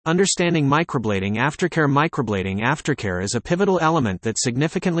Understanding microblading aftercare. Microblading aftercare is a pivotal element that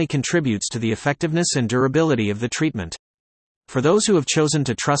significantly contributes to the effectiveness and durability of the treatment. For those who have chosen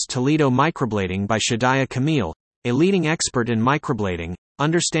to trust Toledo Microblading by Shadia Camille, a leading expert in microblading,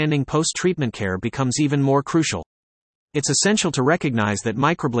 understanding post-treatment care becomes even more crucial. It's essential to recognize that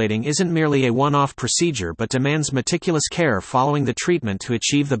microblading isn't merely a one-off procedure but demands meticulous care following the treatment to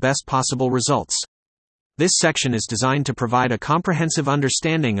achieve the best possible results. This section is designed to provide a comprehensive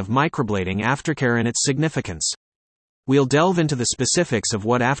understanding of microblading aftercare and its significance. We'll delve into the specifics of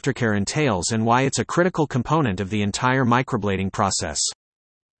what aftercare entails and why it's a critical component of the entire microblading process.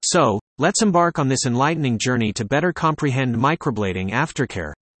 So, let's embark on this enlightening journey to better comprehend microblading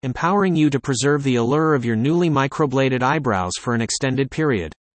aftercare, empowering you to preserve the allure of your newly microbladed eyebrows for an extended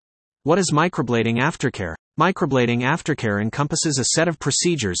period. What is microblading aftercare? Microblading aftercare encompasses a set of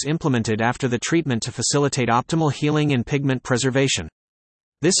procedures implemented after the treatment to facilitate optimal healing and pigment preservation.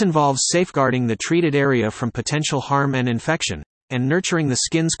 This involves safeguarding the treated area from potential harm and infection, and nurturing the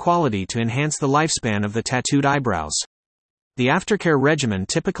skin's quality to enhance the lifespan of the tattooed eyebrows. The aftercare regimen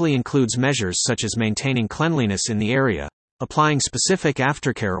typically includes measures such as maintaining cleanliness in the area, applying specific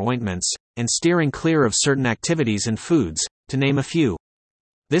aftercare ointments, and steering clear of certain activities and foods, to name a few.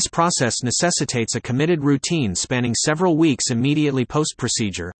 This process necessitates a committed routine spanning several weeks immediately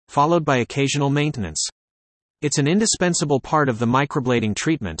post-procedure, followed by occasional maintenance. It's an indispensable part of the microblading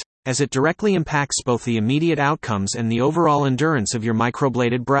treatment, as it directly impacts both the immediate outcomes and the overall endurance of your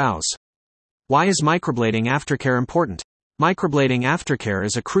microbladed brows. Why is microblading aftercare important? Microblading aftercare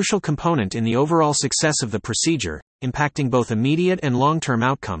is a crucial component in the overall success of the procedure, impacting both immediate and long-term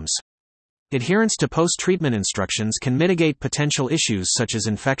outcomes. Adherence to post-treatment instructions can mitigate potential issues such as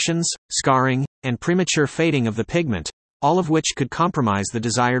infections, scarring, and premature fading of the pigment, all of which could compromise the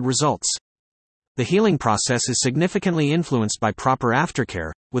desired results. The healing process is significantly influenced by proper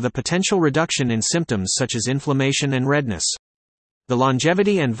aftercare, with a potential reduction in symptoms such as inflammation and redness. The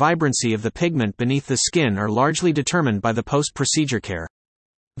longevity and vibrancy of the pigment beneath the skin are largely determined by the post-procedure care.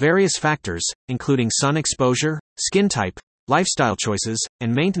 Various factors, including sun exposure, skin type, lifestyle choices,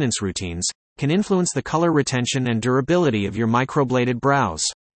 and maintenance routines, can influence the color retention and durability of your microbladed brows.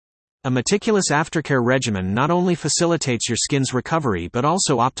 A meticulous aftercare regimen not only facilitates your skin's recovery but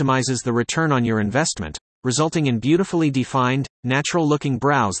also optimizes the return on your investment, resulting in beautifully defined, natural-looking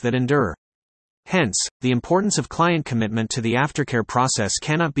brows that endure. Hence, the importance of client commitment to the aftercare process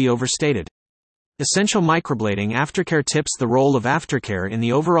cannot be overstated. Essential microblading aftercare tips. The role of aftercare in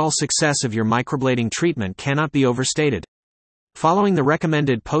the overall success of your microblading treatment cannot be overstated. Following the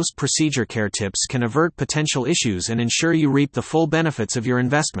recommended post-procedure care tips can avert potential issues and ensure you reap the full benefits of your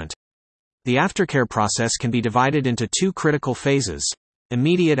investment. The aftercare process can be divided into two critical phases: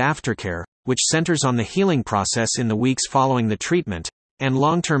 immediate aftercare, which centers on the healing process in the weeks following the treatment, and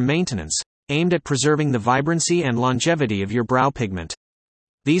long-term maintenance, aimed at preserving the vibrancy and longevity of your brow pigment.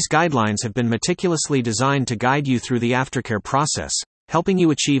 These guidelines have been meticulously designed to guide you through the aftercare process, helping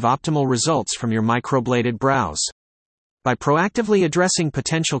you achieve optimal results from your microbladed brows. By proactively addressing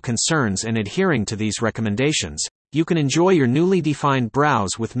potential concerns and adhering to these recommendations, you can enjoy your newly defined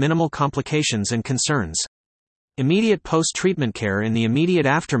brows with minimal complications and concerns. Immediate post-treatment care. In the immediate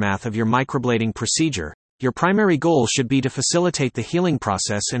aftermath of your microblading procedure, your primary goal should be to facilitate the healing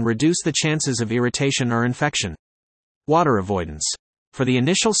process and reduce the chances of irritation or infection. Water avoidance. For the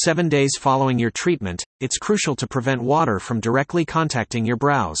initial 7 days following your treatment, it's crucial to prevent water from directly contacting your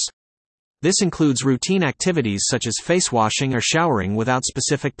brows. This includes routine activities such as face washing or showering without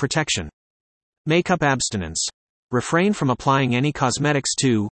specific protection. Makeup abstinence. Refrain from applying any cosmetics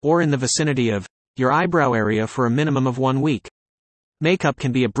to, or in the vicinity of, your eyebrow area for a minimum of 1 week. Makeup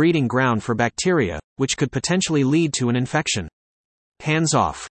can be a breeding ground for bacteria, which could potentially lead to an infection. Hands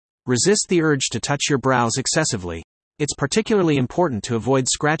off. Resist the urge to touch your brows excessively. It's particularly important to avoid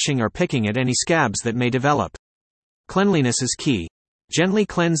scratching or picking at any scabs that may develop. Cleanliness is key. Gently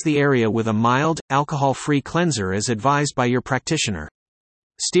cleanse the area with a mild, alcohol-free cleanser as advised by your practitioner.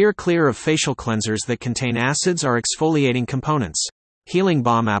 Steer clear of facial cleansers that contain acids or exfoliating components. Healing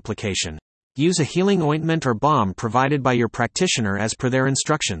balm application. Use a healing ointment or balm provided by your practitioner as per their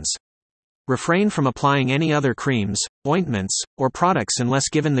instructions. Refrain from applying any other creams, ointments, or products unless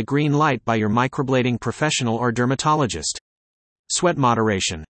given the green light by your microblading professional or dermatologist. Sweat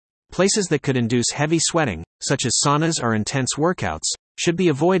moderation. Places that could induce heavy sweating, such as saunas or intense workouts, should be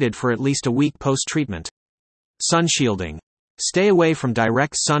avoided for at least a week post-treatment. Sun shielding. Stay away from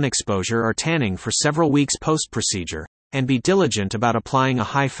direct sun exposure or tanning for several weeks post-procedure, and be diligent about applying a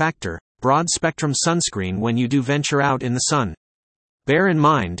high-factor, broad-spectrum sunscreen when you do venture out in the sun. Bear in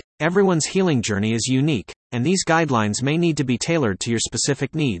mind, everyone's healing journey is unique, and these guidelines may need to be tailored to your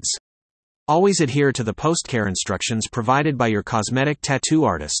specific needs. Always adhere to the post-care instructions provided by your cosmetic tattoo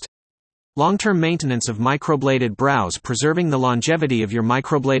artist. Long-term maintenance of microbladed brows. Preserving the longevity of your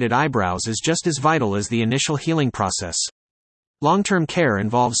microbladed eyebrows is just as vital as the initial healing process. Long-term care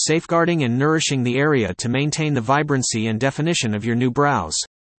involves safeguarding and nourishing the area to maintain the vibrancy and definition of your new brows.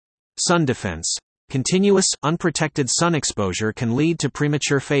 Sun defense. Continuous, unprotected sun exposure can lead to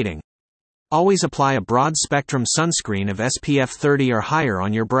premature fading. Always apply a broad-spectrum sunscreen of SPF 30 or higher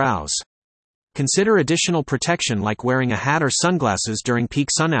on your brows. Consider additional protection like wearing a hat or sunglasses during peak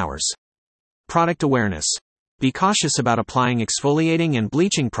sun hours. Product awareness. Be cautious about applying exfoliating and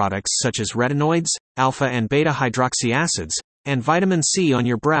bleaching products such as retinoids, alpha and beta hydroxy acids, and vitamin C on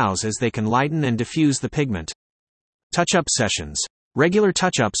your brows as they can lighten and diffuse the pigment. Touch-up sessions. Regular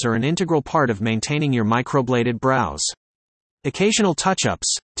touch-ups are an integral part of maintaining your microbladed brows. Occasional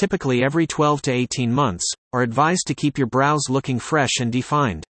touch-ups, typically every 12 to 18 months, are advised to keep your brows looking fresh and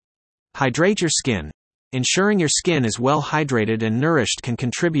defined. Hydrate your skin. Ensuring your skin is well hydrated and nourished can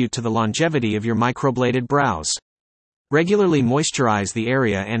contribute to the longevity of your microbladed brows. Regularly moisturize the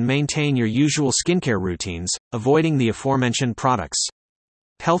area and maintain your usual skincare routines, avoiding the aforementioned products.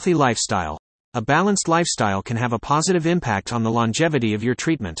 Healthy lifestyle. A balanced lifestyle can have a positive impact on the longevity of your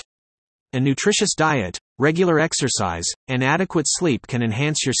treatment. A nutritious diet, regular exercise, and adequate sleep can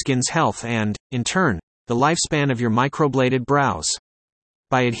enhance your skin's health and, in turn, the lifespan of your microbladed brows.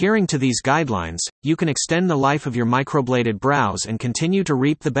 By adhering to these guidelines, you can extend the life of your microbladed brows and continue to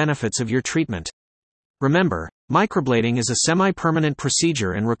reap the benefits of your treatment. Remember, microblading is a semi-permanent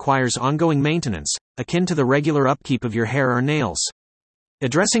procedure and requires ongoing maintenance, akin to the regular upkeep of your hair or nails.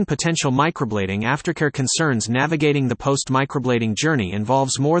 Addressing potential microblading aftercare concerns. Navigating the post-microblading journey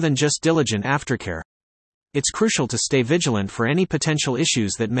involves more than just diligent aftercare. It's crucial to stay vigilant for any potential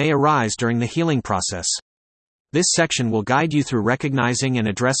issues that may arise during the healing process. This section will guide you through recognizing and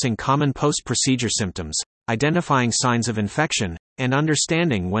addressing common post-procedure symptoms, identifying signs of infection, and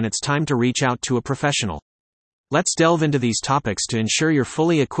understanding when it's time to reach out to a professional. Let's delve into these topics to ensure you're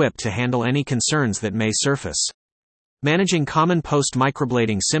fully equipped to handle any concerns that may surface. Managing common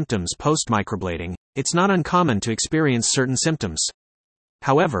post-microblading symptoms. Post-microblading, it's not uncommon to experience certain symptoms.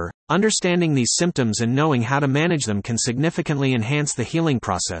 However, understanding these symptoms and knowing how to manage them can significantly enhance the healing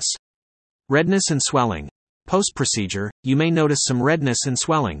process. Redness and swelling. Post-procedure, you may notice some redness and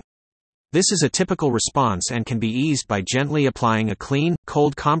swelling. This is a typical response and can be eased by gently applying a clean,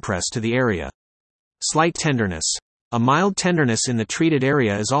 cold compress to the area. Slight tenderness. A mild tenderness in the treated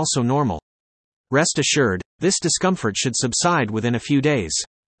area is also normal. Rest assured, this discomfort should subside within a few days.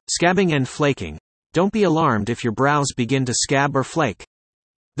 Scabbing and flaking. Don't be alarmed if your brows begin to scab or flake.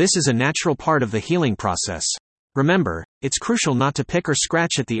 This is a natural part of the healing process. Remember, it's crucial not to pick or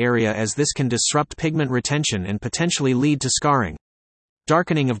scratch at the area as this can disrupt pigment retention and potentially lead to scarring.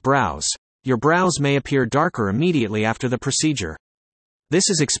 Darkening of brows. Your brows may appear darker immediately after the procedure. This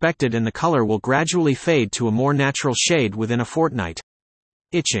is expected and the color will gradually fade to a more natural shade within a fortnight.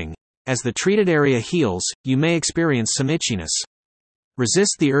 Itching. As the treated area heals, you may experience some itchiness.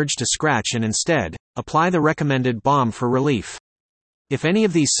 Resist the urge to scratch and instead, apply the recommended balm for relief. If any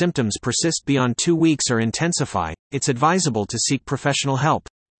of these symptoms persist beyond 2 weeks or intensify, it's advisable to seek professional help.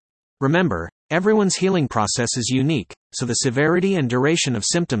 Remember, everyone's healing process is unique, so the severity and duration of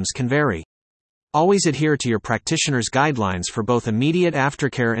symptoms can vary. Always adhere to your practitioner's guidelines for both immediate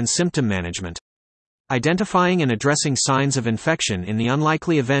aftercare and symptom management. Identifying and addressing signs of infection. In the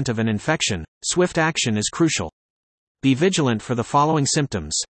unlikely event of an infection, swift action is crucial. Be vigilant for the following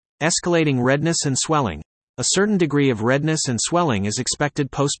symptoms. Escalating redness and swelling. A certain degree of redness and swelling is expected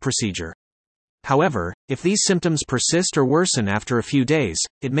post-procedure. However, if these symptoms persist or worsen after a few days,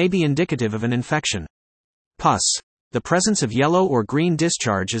 it may be indicative of an infection. Pus. The presence of yellow or green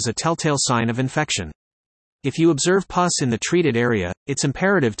discharge is a telltale sign of infection. If you observe pus in the treated area, it's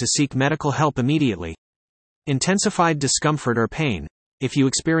imperative to seek medical help immediately. Intensified discomfort or pain. If you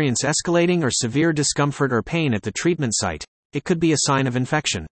experience escalating or severe discomfort or pain at the treatment site, it could be a sign of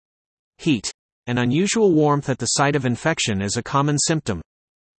infection. Heat. An unusual warmth at the site of infection is a common symptom.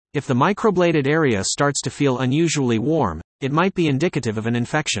 If the microbladed area starts to feel unusually warm, it might be indicative of an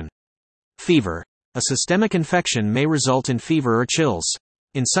infection. Fever. A systemic infection may result in fever or chills.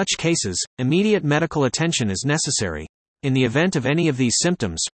 In such cases, immediate medical attention is necessary. In the event of any of these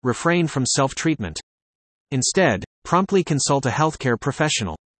symptoms, refrain from self-treatment. Instead, promptly consult a healthcare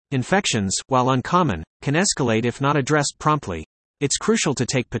professional. Infections, while uncommon, can escalate if not addressed promptly. It's crucial to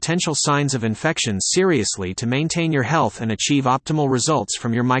take potential signs of infection seriously to maintain your health and achieve optimal results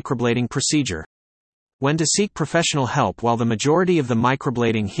from your microblading procedure. When to seek professional help. While the majority of the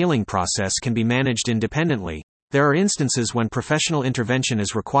microblading healing process can be managed independently, there are instances when professional intervention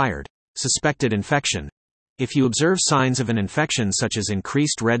is required. Suspected infection. If you observe signs of an infection such as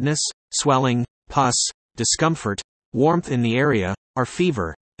increased redness, swelling, pus, discomfort, warmth in the area, or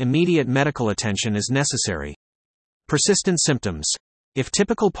fever, immediate medical attention is necessary. Persistent symptoms. If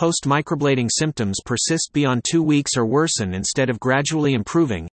typical post-microblading symptoms persist beyond 2 weeks or worsen instead of gradually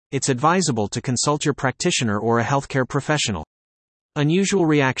improving, it's advisable to consult your practitioner or a healthcare professional. Unusual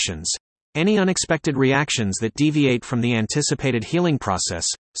reactions. Any unexpected reactions that deviate from the anticipated healing process,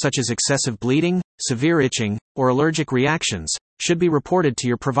 such as excessive bleeding, severe itching, or allergic reactions, should be reported to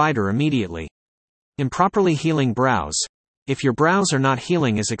your provider immediately. Improperly healing brows. If your brows are not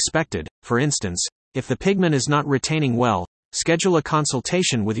healing as expected, for instance, if the pigment is not retaining well, schedule a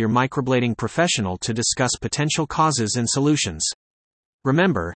consultation with your microblading professional to discuss potential causes and solutions.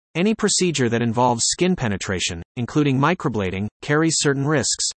 Remember, any procedure that involves skin penetration, including microblading, carries certain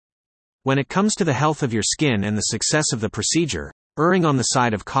risks. When it comes to the health of your skin and the success of the procedure, erring on the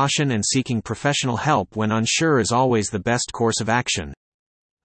side of caution and seeking professional help when unsure is always the best course of action.